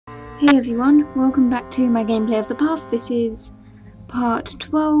Hey everyone, welcome back to my gameplay of the path. This is part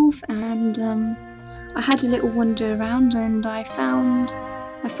 12 and I had a little wander around and I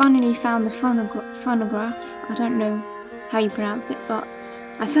finally found the phonograph. I don't know how you pronounce it, but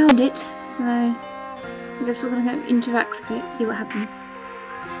I found it, so I guess we're gonna go interact with it, see what happens.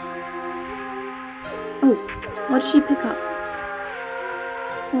 Oh, what did she pick up?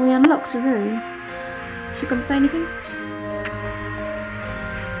 Well, we unlocked a room. She gonna say anything?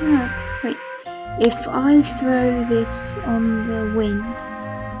 No, wait. If I throw this on the wind,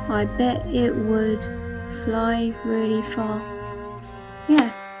 I bet it would fly really far.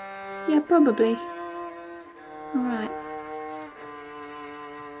 Yeah, probably. Alright.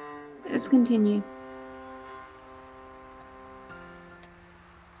 Let's continue.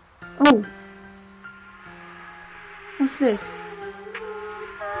 Oh! What's this?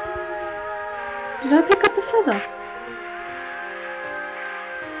 Did I pick up a feather?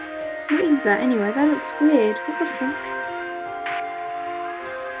 What is that anyway? That looks weird. What the fuck?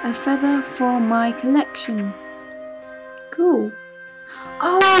 A feather for my collection. Cool.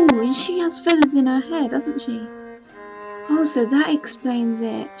 Oh, and she has feathers in her hair, doesn't she? Oh, so that explains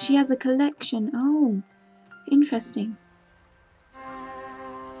it. She has a collection. Oh, interesting.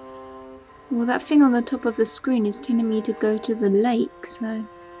 Well, that thing on the top of the screen is telling me to go to the lake, so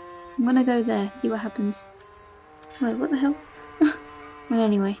I'm gonna go there, see what happens. Wait, what the hell? Well,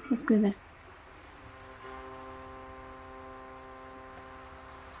 anyway, let's go there.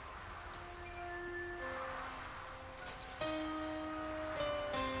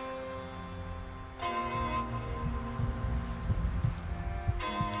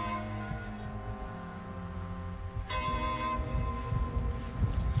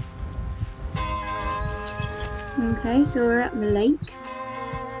 Okay, so we're at the lake.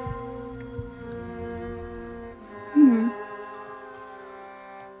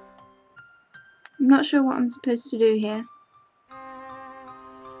 I'm not sure what I'm supposed to do here.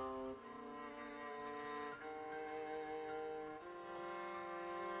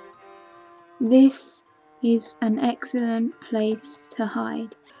 This is an excellent place to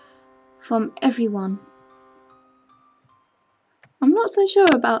hide from everyone. I'm not so sure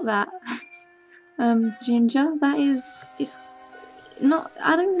about that. Ginger, that is not,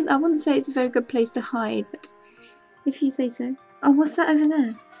 I wouldn't say it's a very good place to hide, but if you say so. Oh, what's that over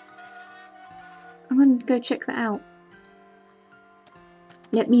there? I'm going to go check that out.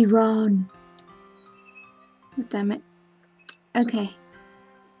 Let me run. Oh, damn it. Okay.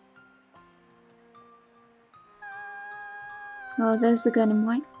 Oh, there's the girl in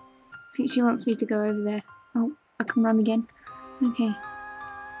white. I think she wants me to go over there. Oh, I can run again. Okay.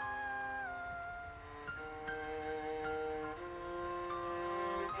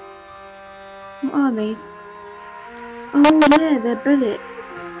 What are these? Oh yeah, they're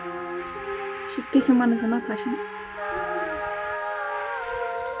bullets. She's picking one of them up, I think.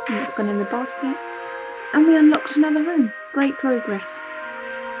 And it's gone in the basket. And we unlocked another room. Great progress.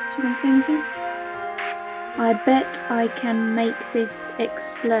 She gonna say anything? I bet I can make this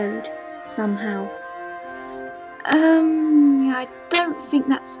explode somehow. I don't think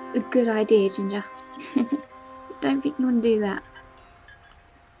that's a good idea, Ginger. I don't think you want to do that.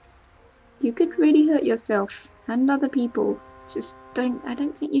 You could really hurt yourself and other people. I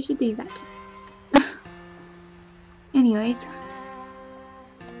don't think you should do that. Anyways.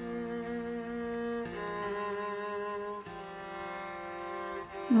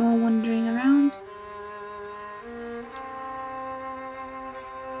 More wandering around.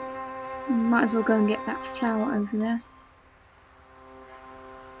 Might as well go and get that flower over there.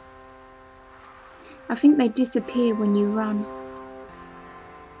 I think they disappear when you run.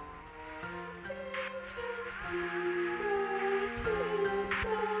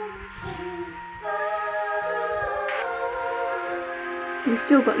 We've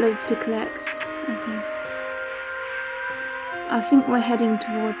still got loads to collect. Okay. I think we're heading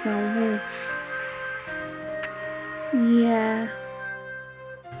towards our wolf. Yeah.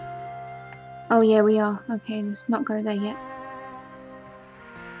 Oh yeah, we are. Okay, let's not go there yet.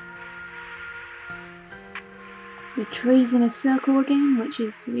 The trees in a circle again, which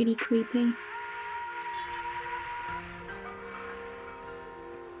is really creepy.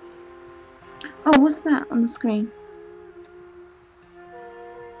 Oh, what's that on the screen?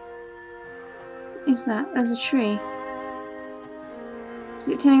 What is that? There's a tree. Is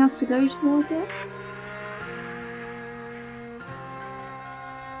it telling us to go towards it?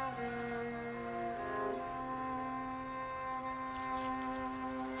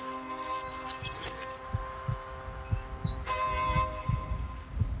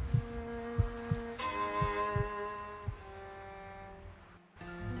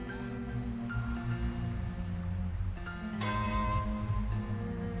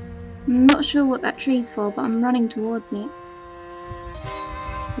 I'm not sure what that tree's for, but I'm running towards it.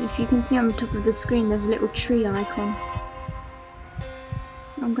 If you can see on the top of the screen, there's a little tree icon.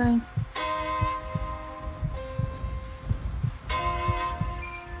 I'm going.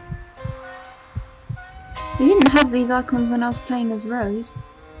 We didn't have these icons when I was playing as Rose.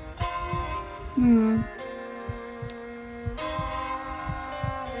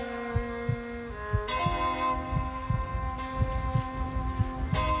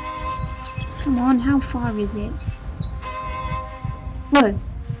 Come on, how far is it? Whoa.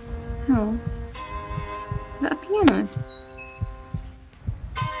 Hang on. Is that a piano?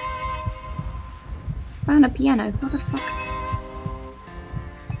 Found a piano. What the fuck?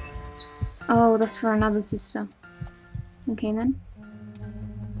 Oh, that's for another sister. Okay then.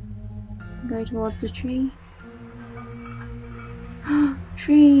 Go towards the tree.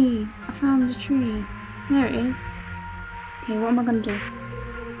 Tree! I found the tree. There it is. Okay, what am I gonna do?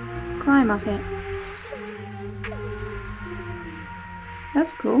 Climb up it.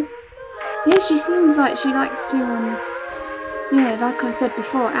 That's cool. Yeah, she seems like she likes to, yeah, like I said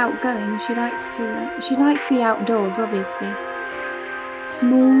before, outgoing. She likes the outdoors, obviously.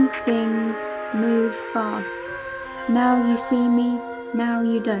 Small things move fast. Now you see me, now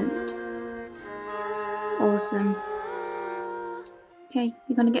you don't. Awesome. Okay,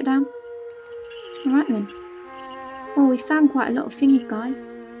 you gonna get down? Alright then. Oh, we found quite a lot of things, guys.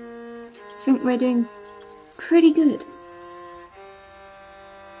 I think we're doing pretty good.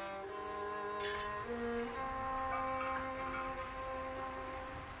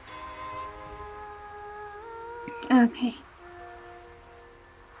 Okay.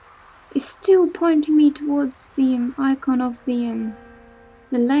 It's still pointing me towards the icon of the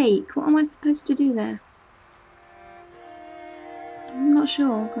lake. What am I supposed to do there? I'm not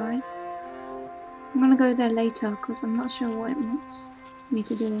sure, guys. I'm gonna go there later because I'm not sure what it wants me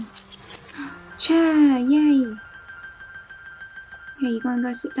to do. Chair! Yay! Okay, you gonna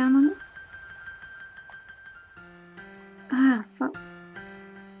go sit down on it? Ah, fuck.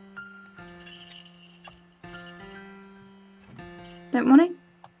 Don't want it?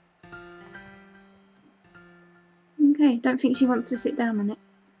 Okay, don't think she wants to sit down on it.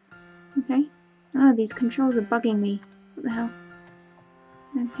 Okay. Ah, these controls are bugging me. What the hell?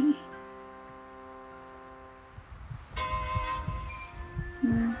 Okay.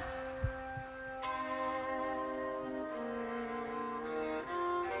 No.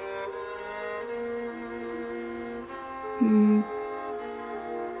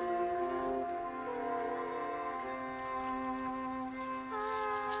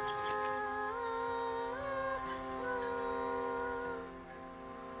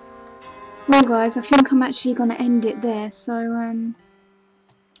 Well guys, I think I'm actually going to end it there, so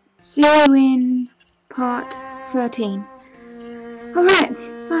see you in part 13. Alright,